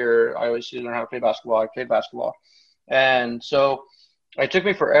freshman year, I always didn't learn how to play basketball. I played basketball. And so it took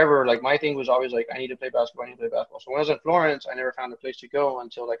me forever. Like, my thing was always like, I need to play basketball. So when I was in Florence, I never found a place to go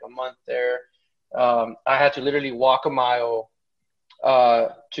until like a month there. I had to literally walk a mile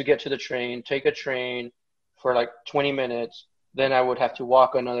to get to the train, take a train for like 20 minutes. Then I would have to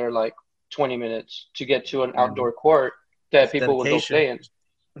walk another like 20 minutes to get to an outdoor court that people would go play in.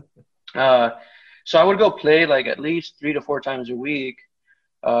 So I would go play like at least 3 to 4 times a week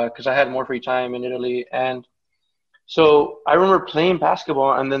because I had more free time in Italy. And so I remember playing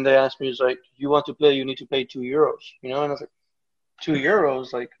basketball, and then they asked me, it's like, you want to play, you need to pay €2, you know? And I was like,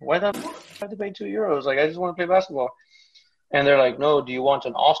 €2? Like, why the f*** do I have to pay €2? Like, I just want to play basketball. And they're like, no, do you want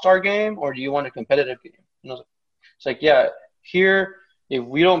an all-star game or do you want a competitive game? And I was like, it's like, yeah, here, if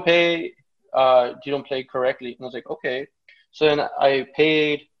we don't pay, you don't play correctly. And I was like, okay. So then I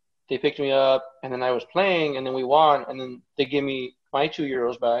paid. They picked me up, and then I was playing, and then we won, and then they give me my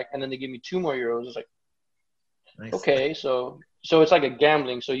 €2 back, and then they give me 2 more euros. It's like, nice. Okay, so it's like a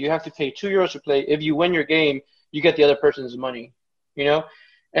gambling. So you have to pay €2 to play. If you win your game, you get the other person's money, you know?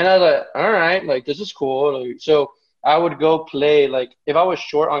 And I was like, all right, like, this is cool. Like, so I would go play, like, if I was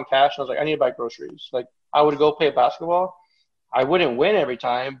short on cash, I was like, I need to buy groceries. Like, I would go play basketball. I wouldn't win every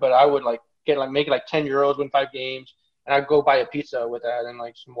time, but I would, like, make like €10, win 5 games. And I'd go buy a pizza with that and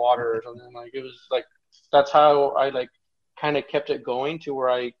like some water or something. Like, it was like, that's how I like kind of kept it going to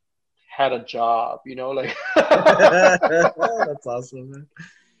where I had a job, you know, like. That's awesome, man.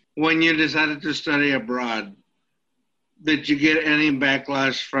 When you decided to study abroad, did you get any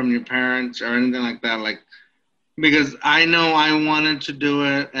backlash from your parents or anything like that? Like, because I know I wanted to do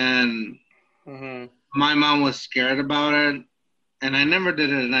it, and my mom was scared about it, and I never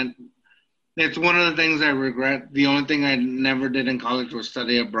did it. And it's one of the things I regret. The only thing I never did in college was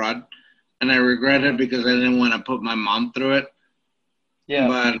study abroad, and I regret it because I didn't want to put my mom through it. Yeah.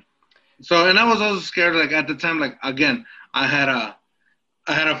 But and I was also scared. Like, at the time, like, again, I had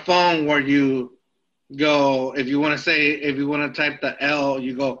a phone where you go, if you want to type the L,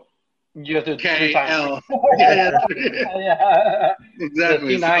 you go. You have to K-L. Yeah.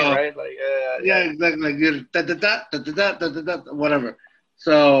 Exactly. The P9, right? Like, yeah, exactly. Like, you're da-da-da, whatever.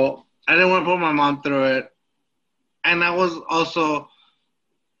 So I didn't want to put my mom through it. And I was also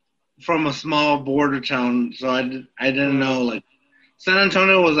from a small border town, so I didn't know, like, San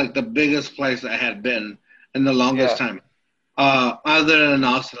Antonio was like the biggest place I had been in the longest time. Other than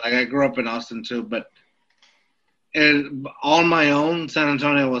Austin. Like, I grew up in Austin too, but on my own, San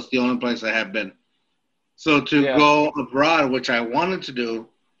Antonio was the only place I had been. So to go abroad, which I wanted to do,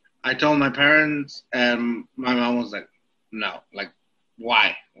 I told my parents, and my mom was like, no, like,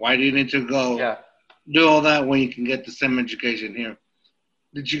 why? Why do you need to go do all that when you can get the same education here?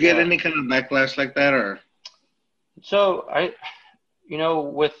 Did you get any kind of backlash like that? Or? So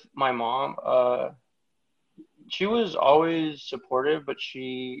with my mom, she was always supportive, but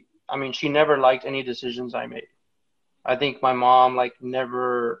she never liked any decisions I made. I think my mom, like,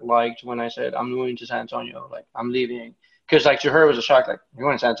 never liked when I said, I'm moving to San Antonio, like, I'm leaving. because like to her it was a shock. Like, you're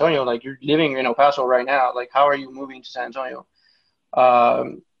going to San Antonio, like you're living in El Paso right now. Like, how are you moving to San Antonio?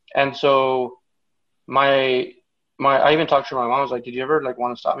 And so I even talked to my mom. I was like, did you ever like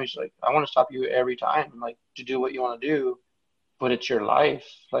want to stop me? She's like, I want to stop you every time, like to do what you want to do, but it's your life.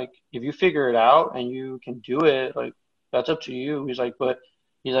 Like, if you figure it out and you can do it, like that's up to you. He's like, but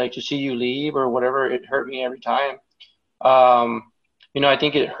he's like, to see you leave or whatever, it hurt me every time. I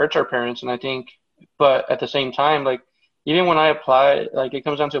think it hurts our parents, and I think, but at the same time, like even when I applied, like it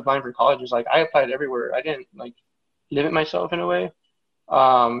comes down to applying for colleges. Like I applied everywhere. I didn't like limit myself in a way.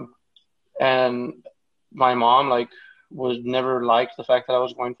 And my mom like was never liked the fact that I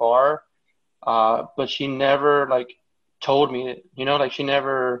was going far, but she never like told me, like she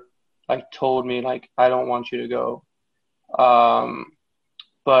never like told me like I don't want you to go.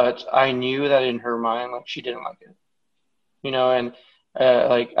 But I knew that in her mind, like she didn't like it, and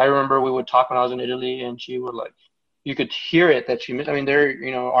like I remember we would talk when I was in Italy, and she would like, you could hear it that she missed. I mean, they're,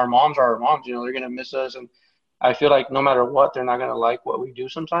 our moms are our moms, they're gonna miss us, and I feel like no matter what, they're not gonna like what we do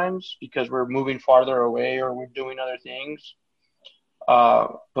sometimes because we're moving farther away or we're doing other things.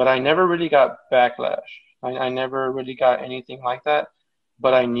 But I never really got backlash. I never really got anything like that.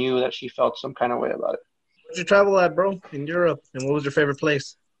 But I knew that she felt some kind of way about it. Where'd you travel at, bro, in Europe? And what was your favorite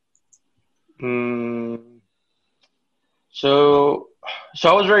place? So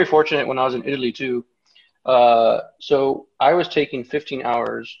I was very fortunate when I was in Italy too. So I was taking 15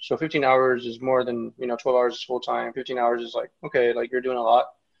 hours. So 15 hours is more than, 12 hours is full time. 15 hours is like, okay, like you're doing a lot.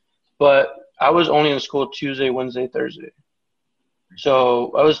 But I was only in school Tuesday, Wednesday, Thursday.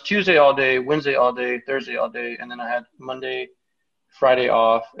 So I was Tuesday all day, Wednesday all day, Thursday all day, and then I had Monday, Friday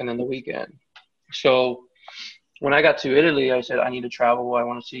off, and then the weekend. So when I got to Italy, I said, I need to travel. I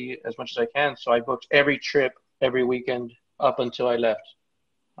want to see as much as I can. So I booked every trip, every weekend up until I left,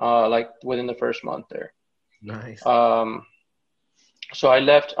 like within the first month there. Nice. So I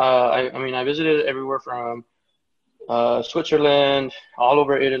left, I visited everywhere from Switzerland, all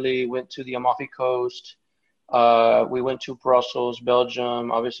over Italy, went to the Amalfi Coast. We went to Brussels,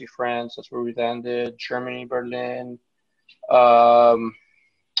 Belgium, obviously France, that's where we landed, Germany, Berlin, and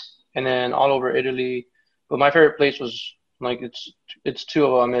then all over Italy. But my favorite place was, like, it's two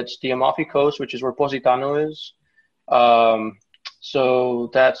of them. It's the Amalfi Coast, which is where Positano is. So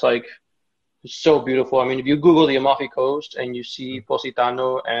that's, like, so beautiful. I mean, if you Google the Amalfi Coast and you see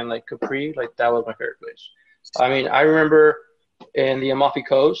Positano and, like, Capri, like, that was my favorite place. I mean, I remember in the Amalfi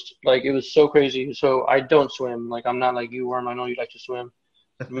Coast, like, it was so crazy. So I don't swim. Like, I'm not like you, Worm. I know you like to swim,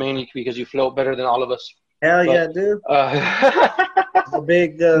 mainly because you float better than all of us. Hell yeah, dude. A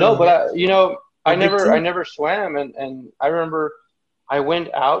big no, but I never swam, and I remember I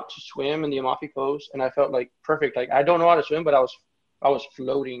went out to swim in the Amalfi Coast, and I felt like perfect. Like, I don't know how to swim, but I was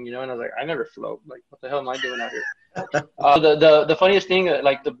floating, and I was like, I never float. Like, what the hell am I doing out here? The funniest thing,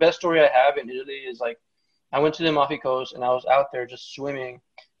 like the best story I have in Italy is, like, I went to the Amalfi Coast and I was out there just swimming. And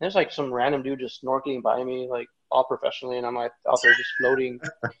there's like some random dude just snorkeling by me, like all professionally, and I'm like out there just floating.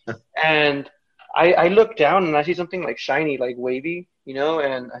 And I look down and I see something like shiny, like wavy,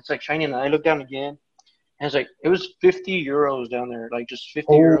 and it's like shiny, and I look down again, and it's like, it was 50 euros down there, like just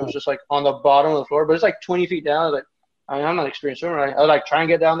 50 euros, just like on the bottom of the floor, but it's like 20 feet down. I was like, I'm not an experienced swimmer. I was like trying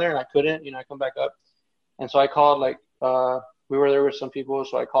to get down there and I couldn't, I come back up. And so I called, like, we were there with some people,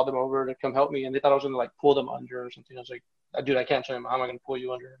 so I called them over to come help me, and they thought I was going to, like, pull them under or something. I was like, dude, I can't swim. How am I going to pull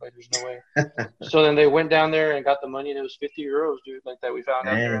you under? Like, there's no way. So then they went down there and got the money, and it was 50 euros, dude, like, that we found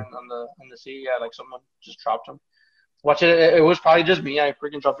out there on the sea. Yeah, like, someone just dropped them. Watch it. It was probably just me. I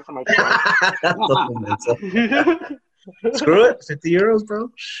freaking dropped it from my phone. Screw it. 50 euros, bro?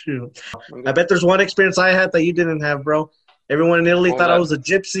 Shoot. I bet there's one experience I had that you didn't have, bro. Everyone in Italy thought I was a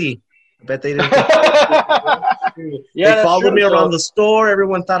gypsy. I bet they didn't. Yeah, they followed me around the store.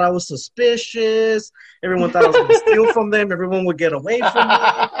 Everyone thought I was suspicious. Everyone thought I was going to steal from them. Everyone would get away from me.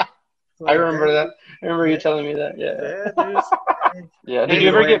 I remember that. I remember you telling me that. Yeah. Yeah. Did you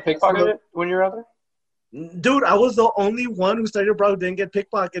ever get pickpocketed when you were out there? Dude, I was the only one who studied abroad who didn't get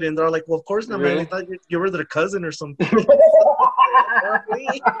pickpocketed. And they're like, well, of course not, man. They thought you were their cousin or something.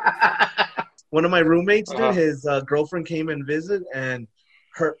 One of my roommates, dude, his girlfriend came and visited, and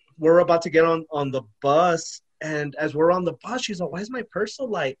we're about to get on the bus, and as we're on the bus, she's like, why is my purse so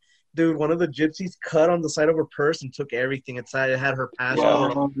light? Dude, one of the gypsies cut on the side of her purse and took everything inside. It had her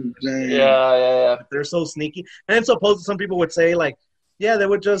passport. Wow. Yeah. They're so sneaky. And supposedly some people would say, like, yeah, they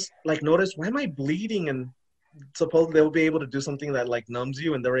would just, like, notice, why am I bleeding? And supposedly they'll be able to do something that, like, numbs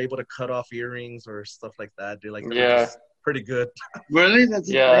you, and they're able to cut off earrings or stuff like that, dude. Like, pretty good. Really? That's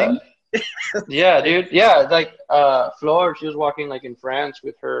a thing? Yeah, dude. Yeah, like Flor, she was walking, like, in France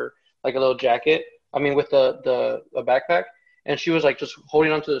with her, like, a little jacket, with the backpack, and she was like just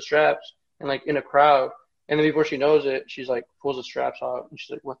holding onto the straps and like in a crowd. And then before she knows it, she's like pulls the straps out, and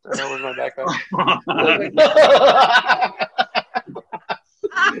she's like, "What the hell? Where's my backpack?"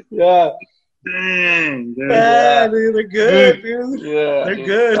 Yeah. Dang, dude. Yeah, dude, they're good, dude. Yeah, They're dude.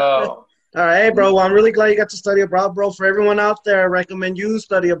 good. Oh. All right, bro. Well, I'm really glad you got to study abroad, bro. For everyone out there, I recommend you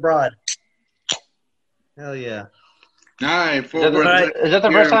study abroad. Hell yeah. All right, Is that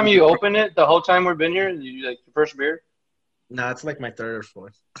the first time you opened it? The whole time we've been here, you like your first beer? No, it's like my third or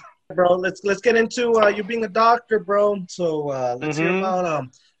fourth. Bro, let's get into you being a doctor, bro. So let's hear about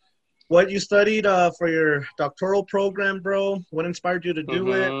what you studied for your doctoral program, bro. What inspired you to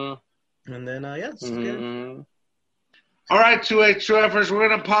do it? And then let's get it. All right, 2H2Fers, we're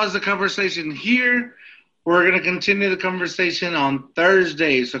going to pause the conversation here. We're going to continue the conversation on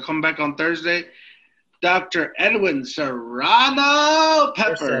Thursday. So come back on Thursday. Dr. Edwin Serrano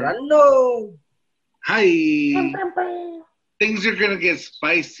Pepper. Serrano. Hi. Things are going to get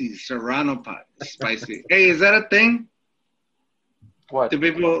spicy. Serrano pot. Spicy. Hey, is that a thing? What? Did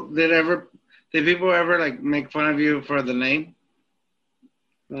people ever like make fun of you for the name?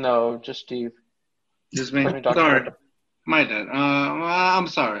 No, just Steve. Just me? Dr. Sorry. My dad. I'm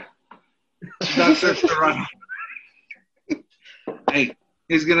sorry. Dr. Serrano. Hey,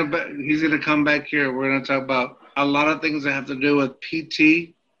 he's gonna come back here. We're gonna talk about a lot of things that have to do with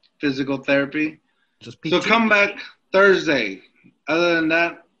PT, physical therapy. Just PT. So come back Thursday. Other than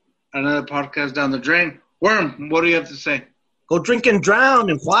that, another podcast down the drain. Worm, what do you have to say? Go drink and drown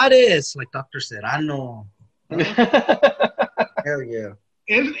in Juarez, like Dr. Serrano. Hell yeah.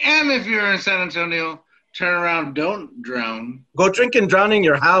 And if you're in San Antonio, turn around, don't drown. Go drink and drown in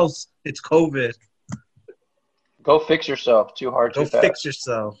your house. It's COVID. Go fix yourself. Too hard, too Go fast. fix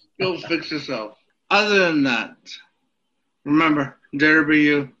yourself. Go fix yourself. Other than that, remember, dare to be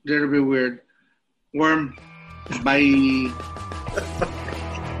you, dare to be weird. Worm, bye.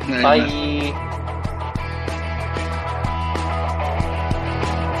 Bye.